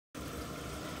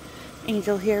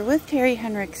Angel here with Terry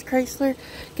Henricks Chrysler.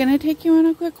 Gonna take you on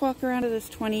a quick walk around of this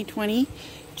 2020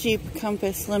 Jeep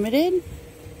Compass Limited.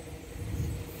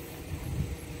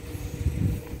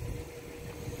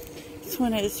 This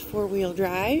one is four-wheel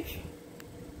drive.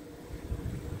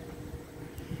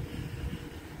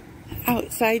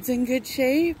 Outside's in good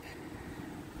shape.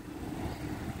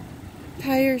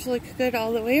 Tires look good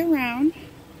all the way around.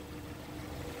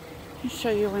 I'll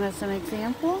show you one as an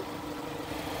example.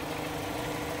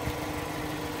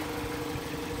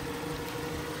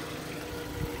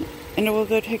 And we'll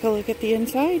go take a look at the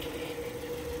inside.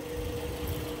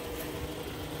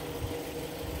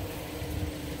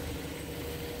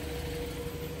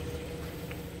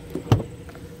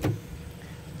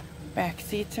 Back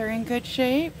seats are in good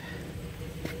shape.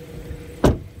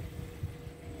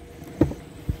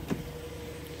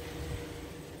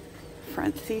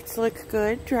 Front seats look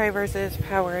good. Driver's is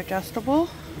power adjustable.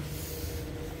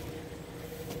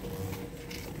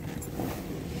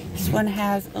 This one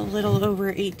has a little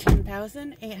over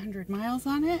 18,800 miles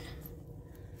on it.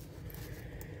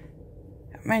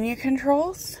 Menu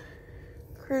controls,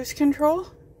 cruise control,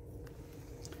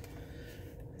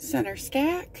 center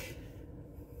stack,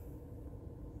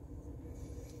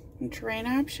 and terrain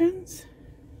options.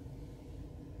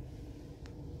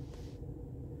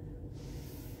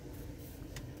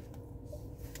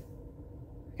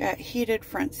 Got heated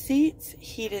front seats,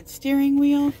 heated steering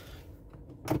wheel,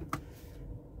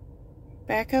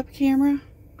 backup camera.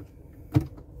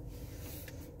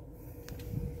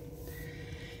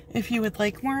 If you would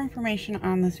like more information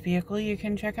on this vehicle, you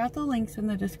can check out the links in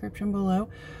the description below,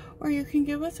 or you can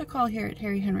give us a call here at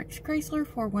Terry Henricks Chrysler,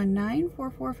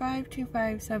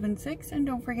 419-445-2576, and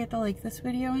don't forget to like this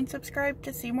video and subscribe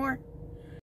to see more.